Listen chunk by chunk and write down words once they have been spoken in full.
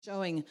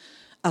showing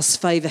us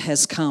favour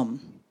has come.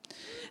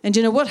 And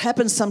you know what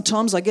happens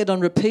sometimes? I get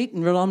on repeat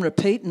and on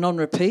repeat and on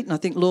repeat, and I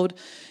think, Lord,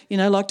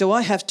 do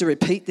I have to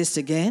repeat this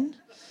again? And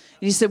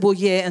he said, well,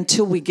 yeah,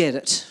 until we get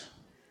it.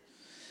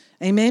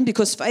 Amen?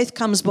 Because faith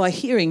comes by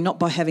hearing, not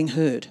by having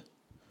heard.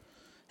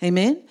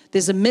 Amen?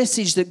 There's a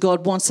message that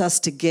God wants us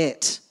to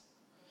get.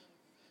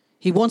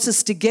 He wants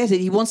us to get it.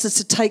 He wants us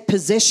to take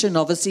possession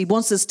of us. He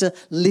wants us to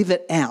live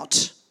it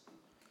out.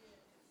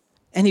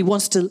 And he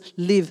wants to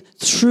live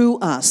through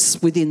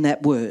us within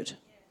that word.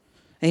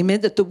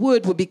 Amen. That the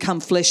word will become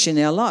flesh in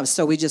our lives.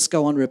 So we just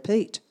go on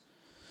repeat.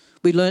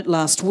 We learnt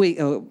last week,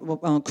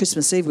 on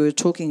Christmas Eve, we were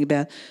talking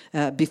about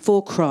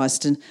before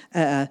Christ and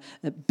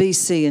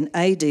BC and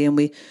AD. And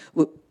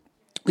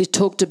we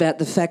talked about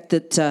the fact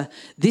that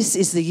this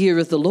is the year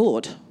of the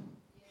Lord.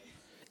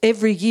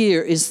 Every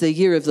year is the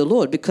year of the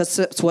Lord because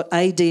that's what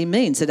AD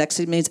means. It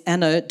actually means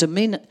Anno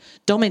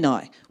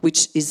Domini,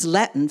 which is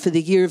Latin for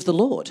the year of the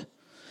Lord.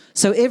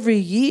 So every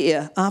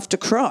year after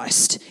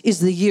Christ is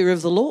the year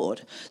of the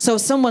Lord. So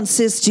if someone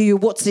says to you,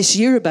 what's this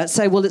year about?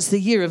 Say, well, it's the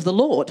year of the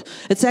Lord.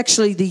 It's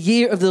actually the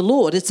year of the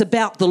Lord. It's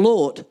about the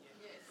Lord.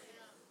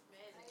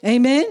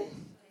 Amen?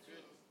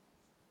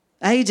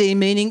 AD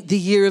meaning the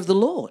year of the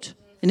Lord.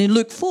 And in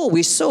Luke 4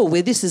 we saw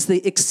where this is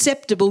the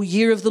acceptable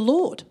year of the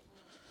Lord.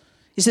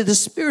 He said, the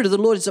Spirit of the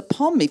Lord is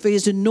upon me, for he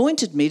has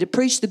anointed me to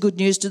preach the good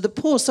news to the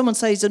poor. Someone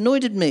say, he's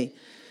anointed me.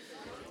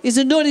 He's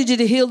anointed you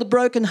to heal the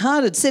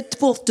brokenhearted, set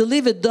forth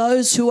delivered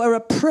those who are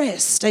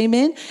oppressed,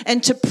 amen,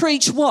 and to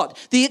preach what?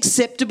 The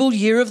acceptable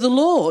year of the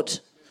Lord.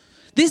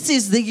 This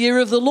is the year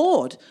of the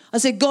Lord. I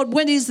said, God,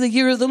 when is the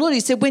year of the Lord? He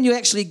said, when you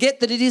actually get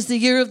that it is the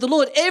year of the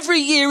Lord. Every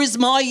year is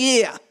my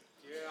year.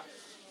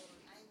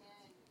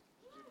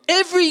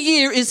 Every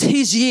year is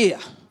his year.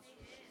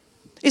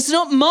 It's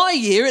not my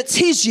year, it's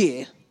his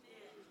year.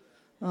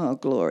 Oh,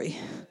 glory.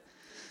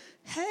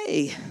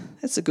 Hey,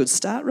 that's a good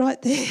start right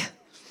there.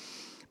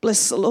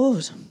 Bless the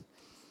Lord.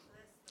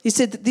 He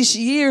said that this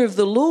year of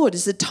the Lord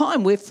is a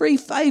time where free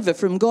favour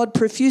from God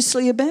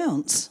profusely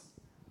abounds.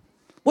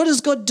 What is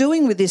God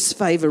doing with this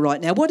favour right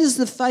now? What is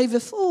the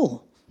favour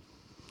for?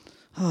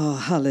 Oh,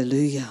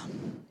 hallelujah.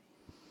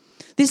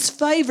 This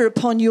favour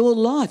upon your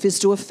life is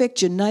to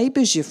affect your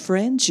neighbours, your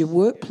friends, your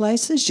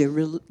workplaces,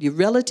 your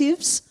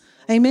relatives.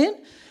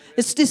 Amen?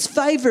 It's this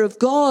favour of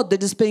God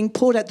that is being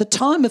poured out. The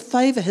time of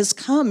favour has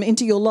come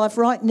into your life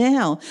right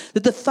now,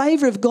 that the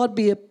favour of God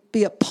be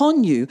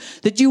upon you,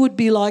 that you would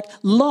be like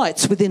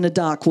lights within a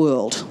dark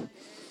world.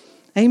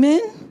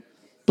 Amen?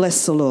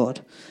 Bless the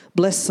Lord.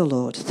 Bless the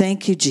Lord.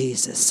 Thank you,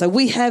 Jesus. So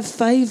we have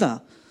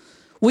favour.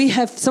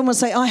 Someone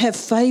say, I have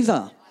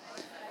favour.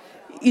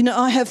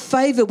 I have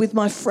favour with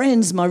my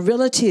friends, my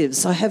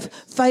relatives. I have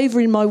favour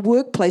in my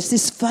workplace.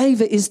 This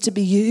favour is to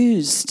be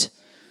used.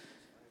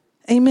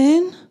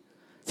 Amen?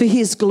 For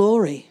his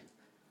glory.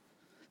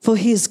 For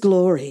his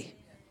glory.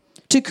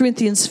 2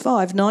 Corinthians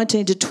 5,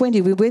 19 to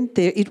 20, we went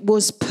there. It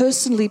was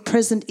personally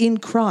present in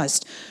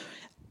Christ.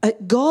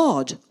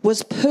 God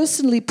was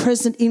personally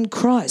present in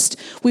Christ.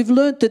 We've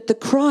learnt that the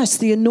Christ,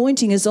 the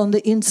anointing, is on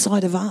the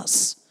inside of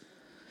us.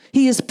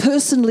 He is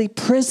personally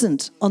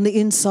present on the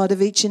inside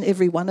of each and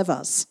every one of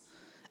us.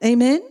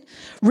 Amen?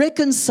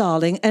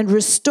 Reconciling and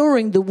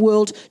restoring the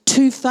world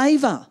to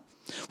favour.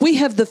 We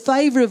have the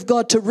favour of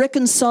God to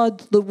reconcile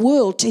the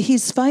world to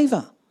his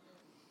favour.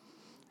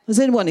 Is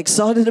anyone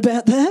excited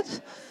about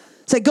that?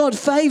 So God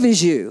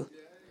favours you.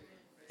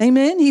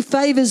 Amen. He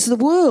favours the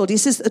world. He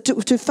says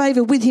to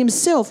favour with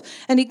himself.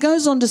 And he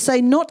goes on to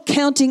say, not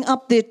counting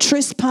up their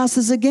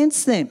trespasses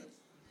against them.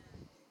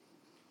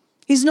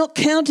 He's not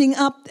counting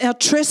up our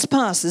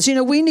trespasses.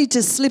 We need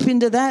to slip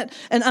into that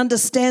and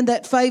understand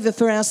that favour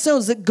for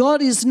ourselves, that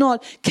God is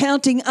not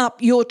counting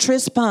up your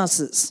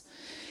trespasses.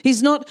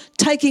 He's not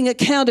taking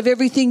account of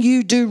everything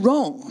you do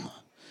wrong.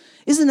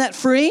 Isn't that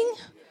freeing?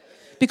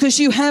 Because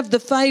you have the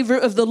favour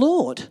of the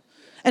Lord.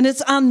 And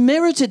it's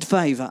unmerited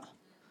favour.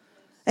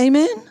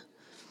 Amen?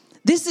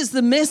 This is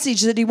the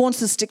message that he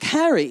wants us to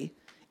carry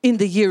in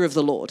the year of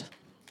the Lord.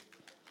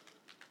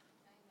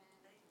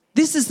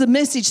 This is the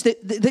message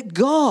that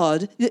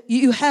God,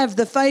 you have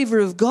the favour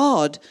of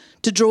God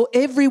to draw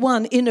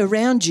everyone in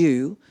around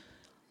you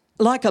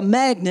like a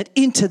magnet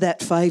into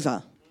that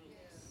favour.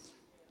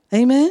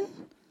 Amen?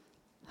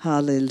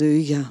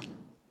 Hallelujah.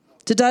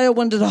 Today I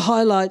wanted to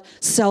highlight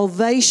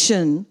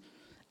salvation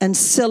and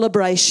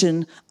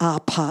celebration are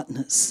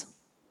partners.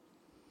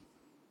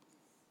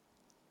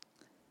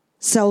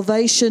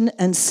 Salvation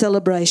and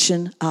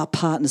celebration are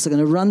partners. I'm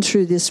going to run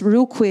through this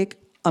real quick.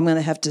 I'm going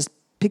to have to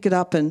pick it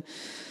up.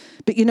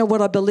 But you know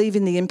what? I believe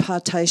in the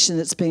impartation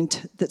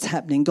that's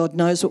happening. God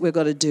knows what we've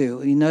got to do.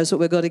 He knows what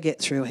we've got to get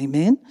through.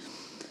 Amen?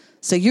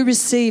 So you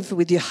receive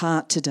with your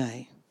heart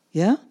today.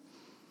 Yeah?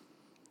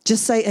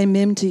 Just say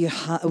amen to your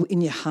heart,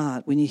 in your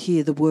heart when you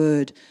hear the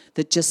word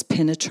that just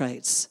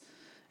penetrates.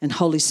 And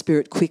Holy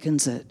Spirit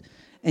quickens it.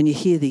 And you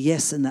hear the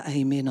yes and the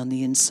amen on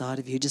the inside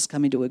of you. Just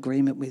come into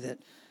agreement with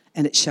it.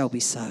 And it shall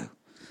be so.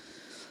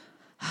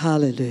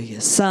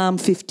 Hallelujah. Psalm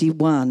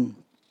 51,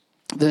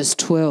 verse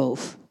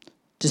 12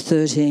 to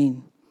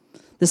 13.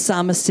 The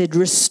psalmist said,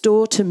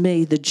 restore to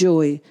me the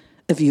joy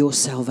of your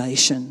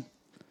salvation.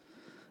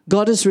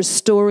 God is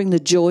restoring the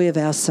joy of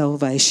our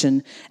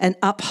salvation, and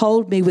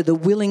uphold me with a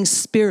willing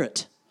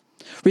spirit.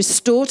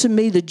 Restore to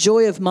me the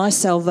joy of my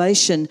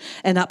salvation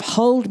and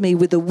uphold me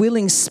with a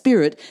willing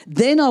spirit.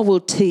 Then I will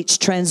teach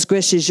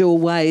transgressors your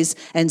ways,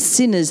 and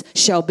sinners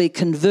shall be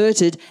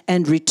converted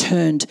and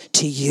returned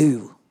to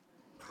you.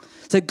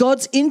 So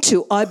God's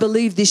into, I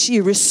believe, this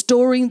year,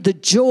 restoring the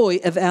joy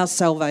of our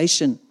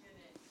salvation.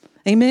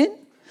 Amen?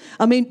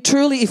 I mean,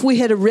 truly, if we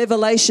had a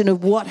revelation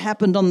of what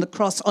happened on the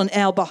cross on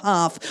our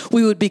behalf,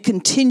 we would be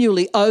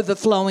continually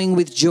overflowing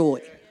with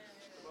joy.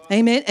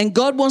 Amen. And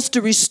God wants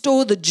to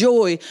restore the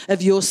joy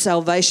of your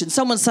salvation.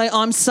 Someone say,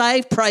 I'm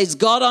saved. Praise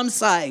God, I'm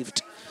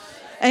saved.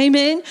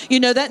 Amen.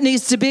 You know, that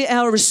needs to be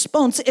our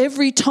response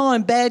every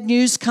time bad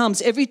news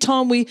comes, every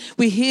time we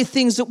hear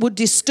things that would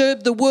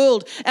disturb the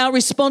world. Our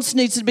response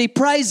needs to be,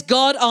 praise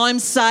God, I'm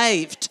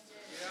saved.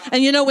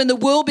 And you know, when the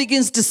world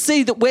begins to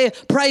see that we're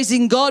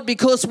praising God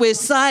because we're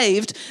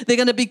saved, they're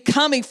going to be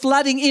coming,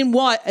 flooding in.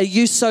 Why are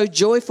you so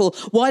joyful?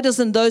 Why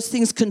doesn't those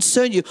things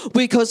concern you?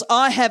 Because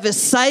I have a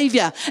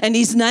Saviour and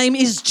his name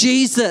is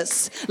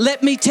Jesus.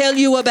 Let me tell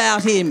you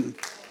about him.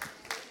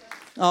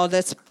 Oh,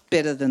 that's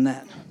better than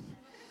that.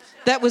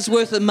 That was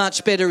worth a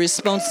much better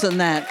response than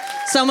that.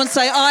 Someone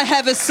say, I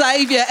have a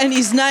Saviour and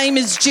his name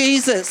is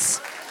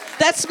Jesus.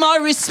 That's my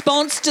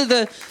response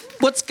to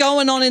what's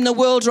going on in the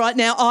world right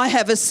now. I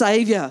have a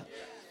Saviour.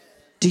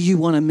 Do you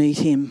want to meet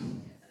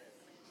him?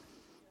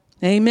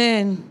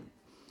 Amen.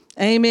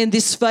 Amen.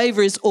 This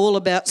favour is all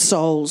about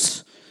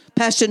souls.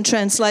 Passion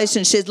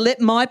Translation says, let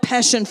my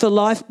passion for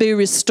life be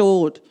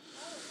restored.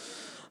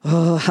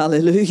 Oh,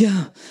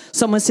 hallelujah.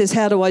 Someone says,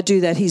 how do I do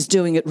that? He's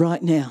doing it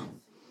right now.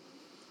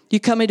 You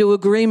come into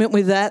agreement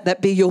with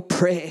that be your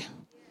prayer.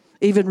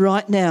 Even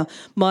right now,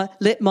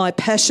 let my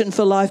passion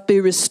for life be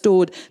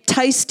restored,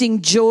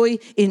 tasting joy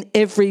in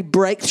every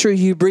breakthrough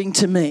you bring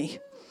to me.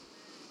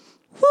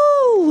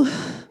 Woo!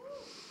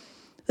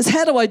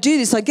 How do I do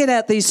this? I get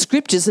out these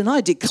scriptures and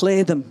I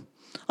declare them.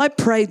 I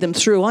pray them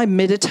through. I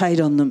meditate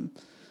on them.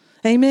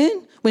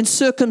 Amen? When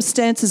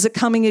circumstances are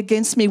coming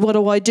against me, what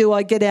do?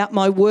 I get out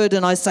my word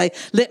and I say,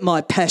 let my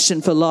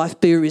passion for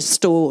life be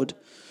restored.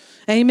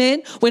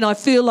 Amen. When I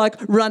feel like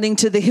running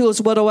to the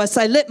hills, what do I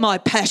say? Let my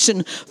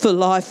passion for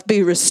life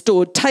be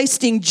restored.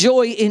 Tasting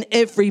joy in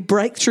every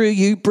breakthrough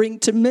you bring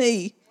to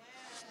me.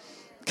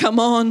 Come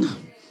on.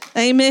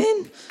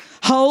 Amen.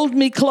 Hold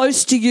me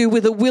close to you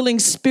with a willing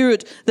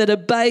spirit that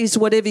obeys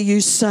whatever you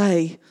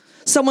say.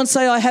 Someone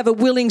say, I have a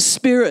willing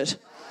spirit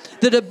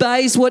that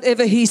obeys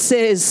whatever he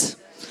says.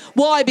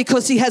 Why?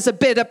 Because he has a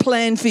better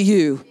plan for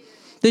you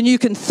than you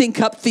can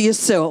think up for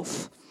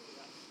yourself.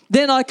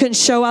 Then I can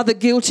show other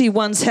guilty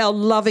ones how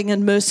loving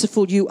and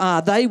merciful you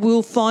are. They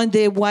will find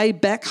their way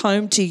back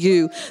home to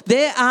you.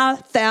 There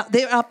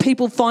are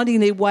people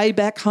finding their way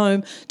back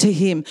home to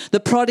him. The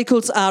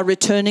prodigals are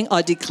returning.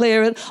 I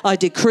declare it, I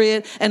decree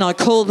it, and I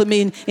call them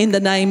in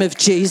the name of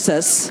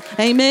Jesus.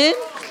 Amen.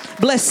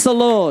 Bless the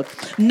Lord.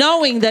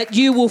 Knowing that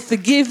you will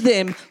forgive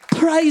them.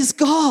 Praise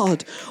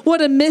God.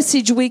 What a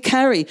message we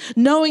carry.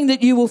 Knowing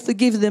that you will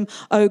forgive them,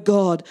 oh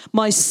God.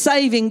 My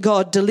saving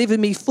God, deliver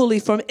me fully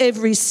from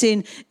every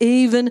sin,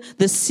 even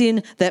the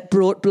sin that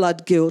brought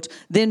blood guilt.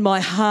 Then my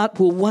heart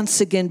will once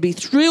again be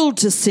thrilled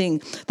to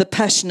sing the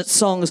passionate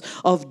songs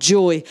of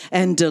joy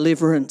and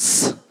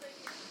deliverance.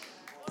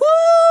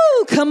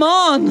 Woo! Come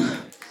on.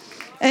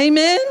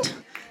 Amen.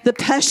 The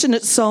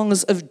passionate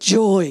songs of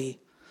joy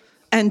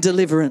and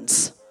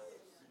deliverance.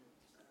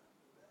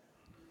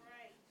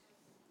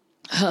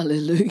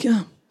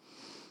 Hallelujah.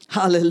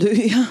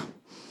 Hallelujah.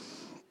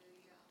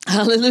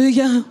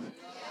 Hallelujah.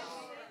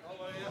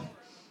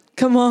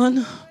 Come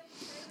on.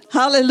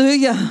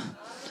 Hallelujah.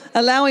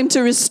 Allow him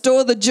to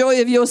restore the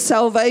joy of your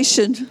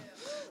salvation.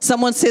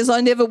 Someone says,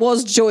 I never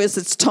was joyous.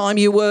 It's time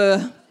you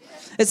were.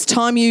 It's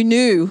time you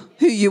knew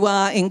who you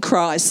are in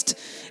Christ.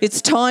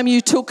 It's time you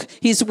took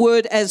his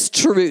word as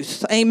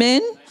truth.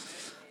 Amen.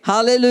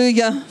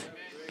 Hallelujah.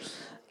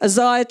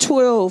 Isaiah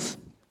 12,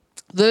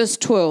 verse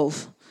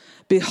 12.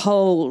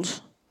 Behold,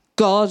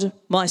 God,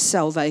 my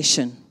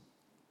salvation.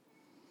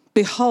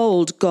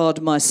 Behold,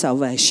 God, my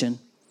salvation.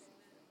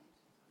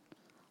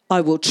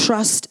 I will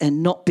trust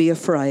and not be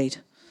afraid,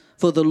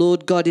 for the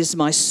Lord God is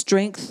my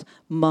strength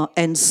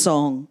and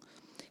song.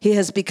 He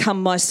has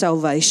become my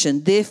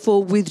salvation.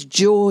 Therefore, with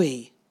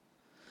joy,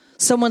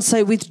 someone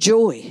say with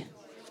joy,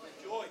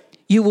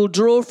 you will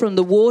draw from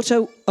the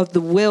water of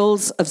the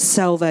wells of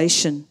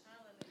salvation.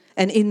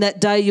 And in that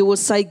day you will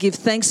say, give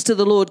thanks to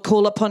the Lord,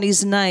 call upon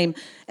his name,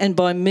 and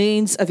by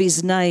means of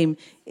his name,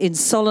 in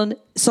solemn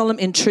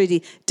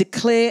entreaty,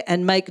 declare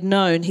and make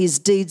known his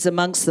deeds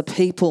amongst the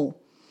people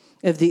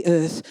of the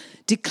earth.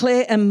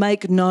 Declare and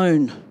make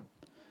known.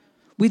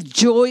 With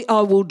joy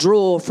I will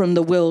draw from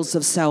the wells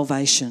of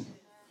salvation.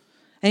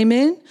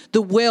 Amen?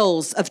 The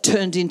wells have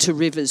turned into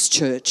rivers,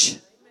 church.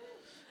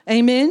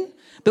 Amen?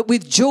 But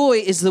with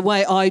joy is the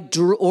way I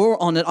draw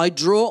on it. I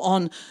draw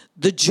on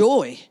the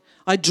joy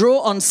I draw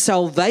on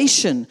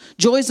salvation.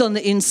 Joy's on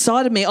the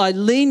inside of me. I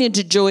lean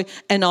into joy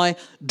and I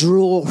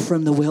draw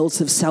from the wells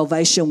of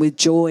salvation with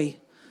joy.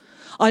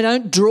 I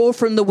don't draw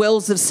from the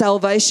wells of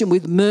salvation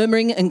with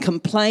murmuring and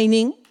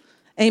complaining,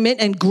 amen,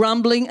 and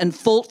grumbling and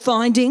fault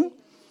finding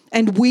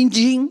and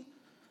whinging.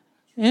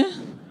 Yeah?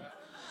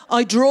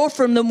 I draw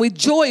from them with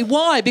joy.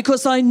 Why?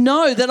 Because I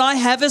know that I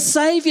have a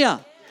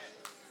Saviour.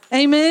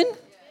 Amen?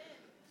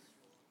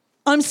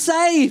 I'm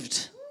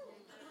saved.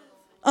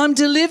 I'm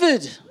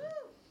delivered.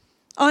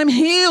 I'm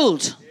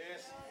healed.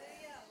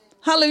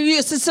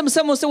 Hallelujah. So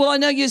someone will say, well, I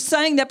know you're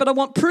saying that, but I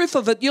want proof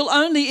of it. You'll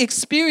only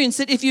experience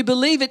it if you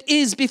believe it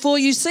is before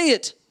you see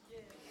it.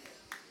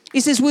 He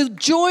says, with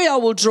joy I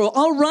will draw.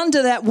 I'll run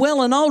to that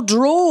well and I'll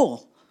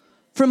draw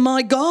from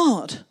my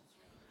God.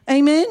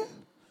 Amen?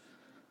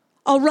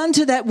 I'll run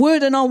to that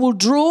word and I will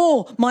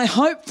draw my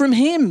hope from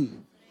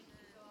him,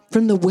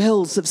 from the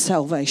wells of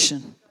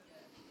salvation.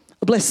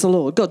 Bless the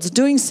Lord. God's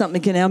doing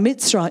something in our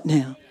midst right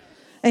now.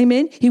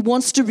 Amen? He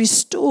wants to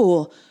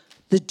restore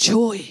the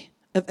joy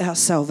of our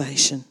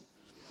salvation.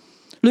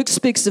 Luke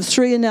speaks of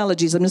 3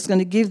 analogies. I'm just going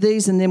to give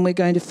these and then we're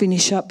going to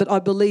finish up. But I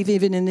believe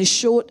even in this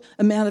short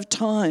amount of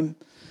time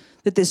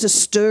that there's a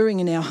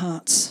stirring in our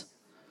hearts.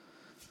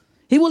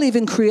 He will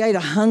even create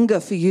a hunger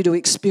for you to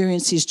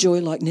experience his joy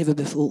like never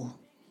before.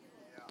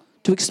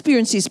 To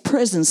experience his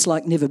presence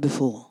like never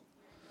before.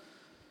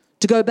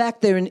 To go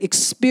back there and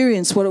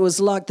experience what it was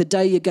like the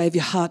day you gave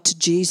your heart to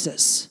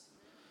Jesus.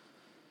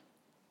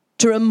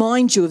 To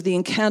remind you of the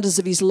encounters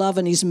of his love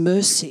and his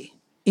mercy,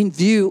 in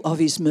view of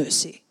his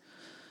mercy,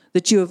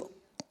 that you have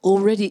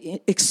already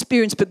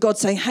experienced. But God's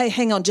saying, hey,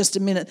 hang on just a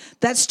minute.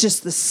 That's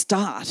just the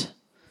start.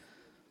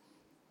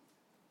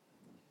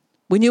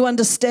 When you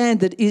understand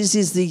that it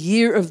is the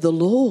year of the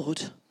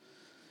Lord,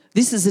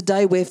 this is a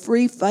day where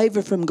free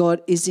favour from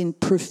God is in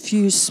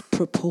profuse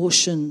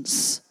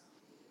proportions.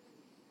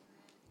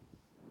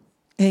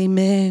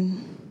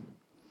 Amen.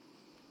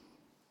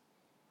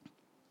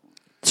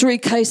 3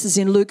 cases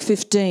in Luke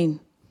 15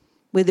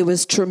 where there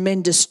was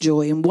tremendous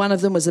joy. And one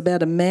of them was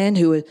about a man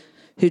who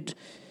had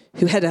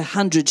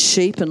 100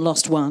 sheep and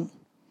lost one.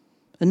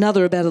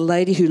 Another about a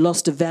lady who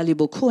lost a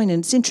valuable coin.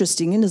 And it's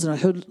interesting, isn't it? I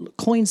heard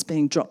coins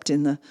being dropped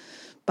in the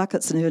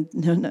buckets and I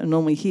don't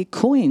normally hear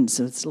coins.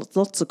 There's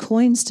lots of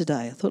coins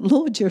today. I thought,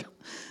 Lord,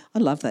 I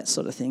love that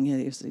sort of thing.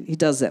 He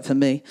does that for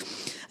me.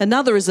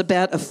 Another is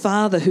about a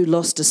father who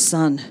lost a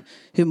son,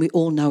 whom we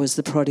all know as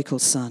the prodigal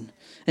son.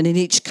 And in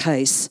each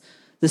case,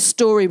 the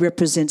story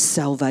represents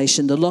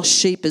salvation. The lost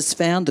sheep is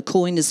found, the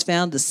coin is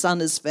found, the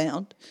son is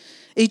found.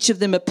 Each of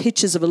them are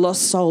pictures of a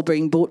lost soul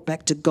being brought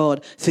back to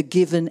God,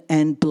 forgiven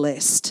and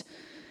blessed.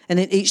 And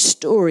in each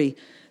story,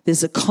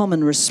 there's a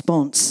common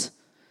response.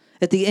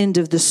 At the end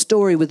of the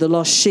story with the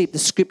lost sheep, the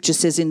scripture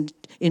says in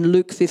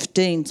Luke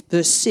 15,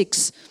 verse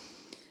 6,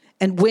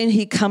 and when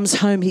he comes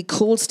home, he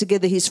calls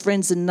together his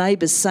friends and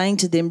neighbours, saying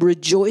to them,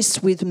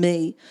 rejoice with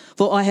me,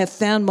 for I have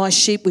found my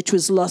sheep which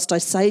was lost. I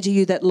say to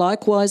you that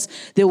likewise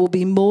there will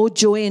be more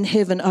joy in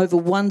heaven over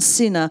one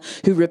sinner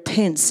who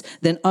repents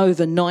than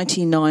over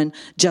 99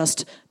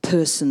 just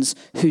persons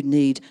who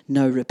need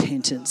no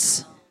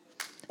repentance.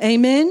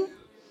 Amen?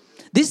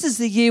 This is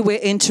the year we're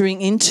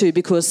entering into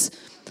because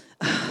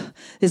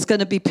there's going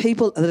to be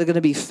people that are going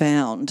to be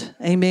found.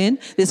 Amen?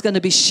 There's going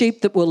to be sheep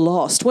that were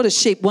lost. What are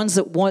sheep? Ones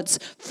that once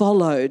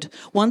followed.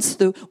 Once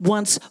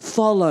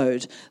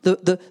followed.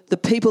 The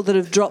people that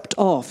have dropped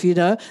off,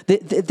 they're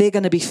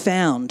going to be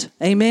found.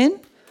 Amen?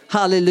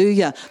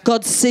 Hallelujah.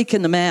 God's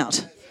seeking them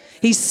out.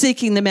 He's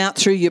seeking them out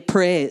through your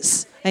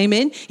prayers.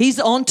 Amen? He's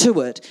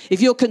onto it.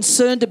 If you're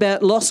concerned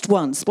about lost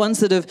ones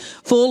that have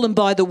fallen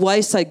by the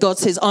wayside, God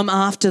says, I'm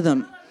after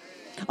them.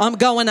 I'm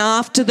going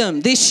after them.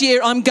 This year,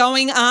 I'm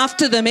going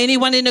after them.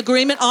 Anyone in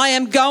agreement? I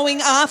am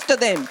going after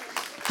them.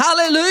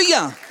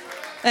 Hallelujah.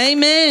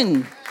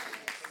 Amen.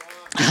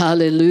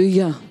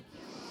 Hallelujah.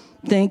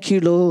 Thank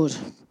you, Lord.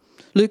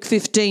 Luke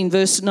 15,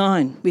 verse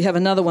 9. We have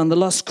another one, the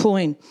lost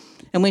coin.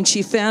 And when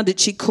she found it,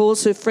 she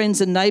calls her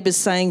friends and neighbours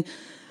saying,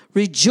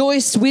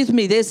 rejoice with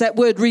me. There's that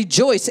word,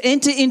 rejoice.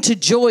 Enter into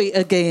joy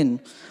again.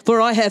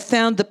 For I have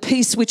found the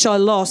peace which I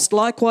lost.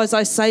 Likewise,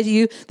 I say to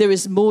you, there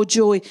is more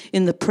joy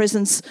in the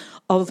presence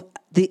of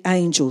the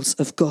angels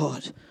of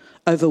God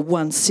over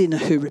one sinner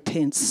who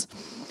repents.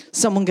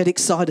 Someone get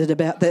excited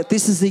about that.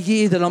 This is the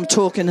year that I'm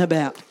talking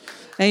about.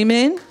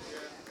 Amen?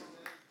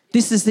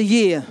 This is the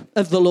year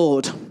of the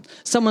Lord.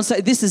 Someone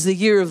say, this is the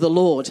year of the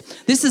Lord.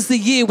 This is the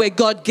year where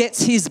God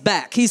gets his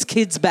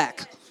kids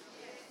back.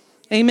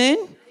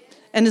 Amen?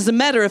 And as a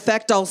matter of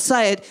fact, I'll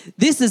say it,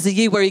 this is the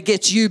year where he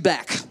gets you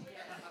back.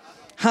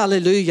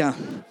 Hallelujah.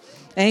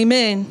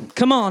 Amen.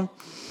 Come on.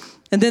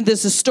 And then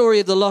there's the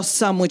story of the lost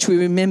son, which we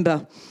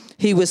remember.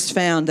 He was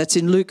found. That's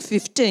in Luke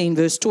 15,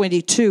 verse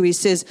 22. He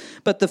says,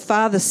 but the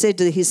father said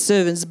to his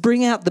servants,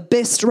 bring out the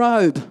best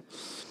robe.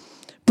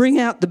 Bring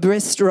out the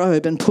best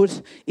robe and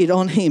put it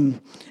on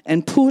him.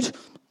 And put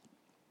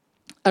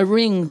a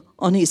ring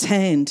on his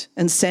hand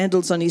and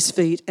sandals on his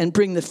feet. And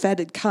bring the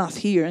fatted calf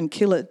here and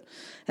kill it.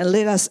 And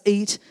let us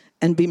eat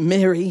and be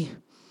merry.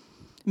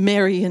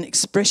 Mary, an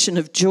expression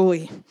of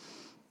joy.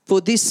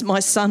 For this my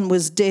son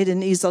was dead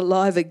and is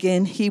alive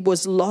again. He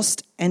was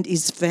lost and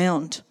is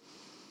found.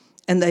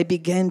 And they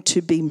began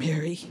to be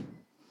merry.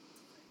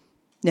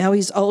 Now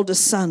his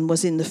oldest son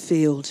was in the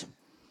field.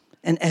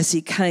 And as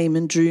he came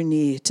and drew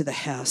near to the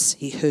house,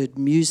 he heard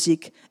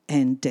music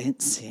and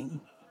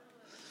dancing.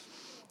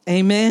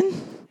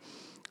 Amen.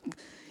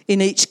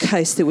 In each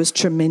case, there was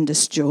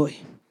tremendous joy.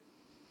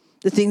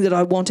 The thing that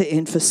I want to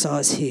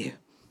emphasise here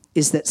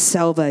is that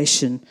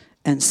salvation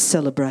and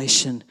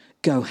celebration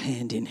go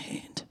hand in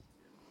hand.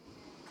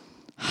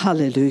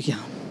 Hallelujah.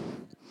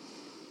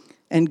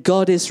 And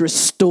God is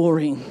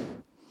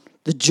restoring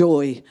the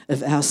joy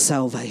of our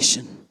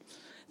salvation,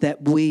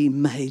 that we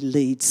may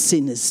lead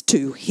sinners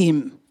to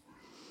him.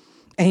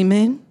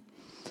 Amen.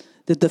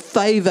 That the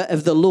favour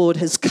of the Lord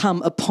has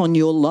come upon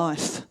your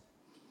life.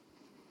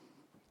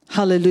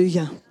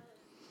 Hallelujah.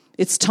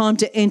 It's time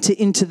to enter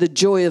into the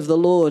joy of the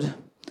Lord,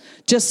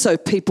 just so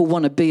people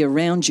want to be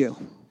around you.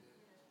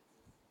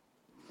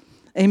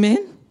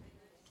 Amen.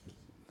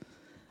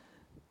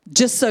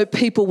 Just so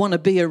people want to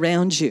be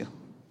around you.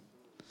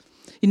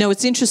 You know,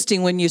 it's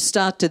interesting when you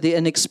start to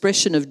an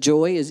expression of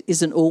joy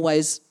isn't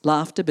always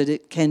laughter, but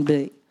it can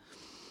be.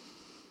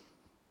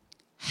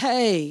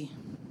 Hey,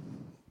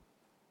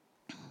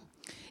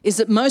 is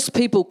that most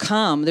people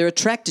come, they're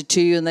attracted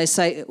to you and they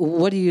say,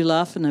 what are you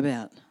laughing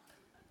about?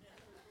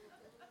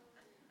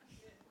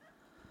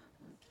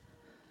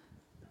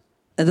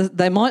 And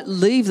they might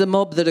leave the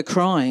mob that are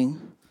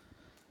crying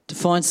to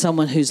find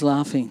someone who's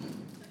laughing,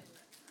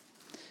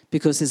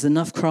 because there's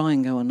enough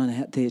crying going on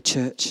out there,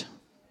 church.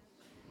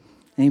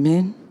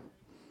 Amen.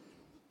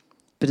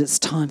 But it's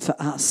time for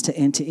us to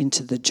enter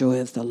into the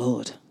joy of the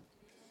Lord,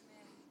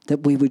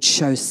 that we would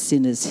show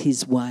sinners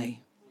his way.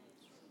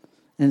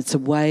 And it's a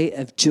way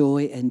of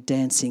joy and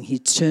dancing. He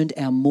turned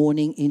our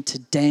mourning into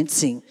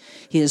dancing.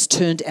 He has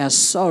turned our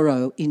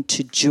sorrow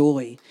into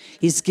joy.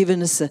 He's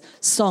given us a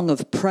song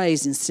of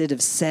praise instead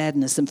of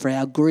sadness, and for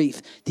our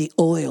grief, the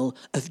oil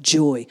of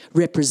joy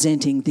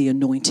representing the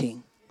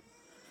anointing.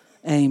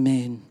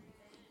 Amen.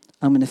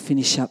 I'm going to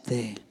finish up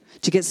there.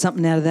 Did you get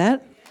something out of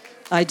that?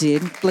 I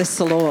did. Bless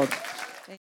the Lord.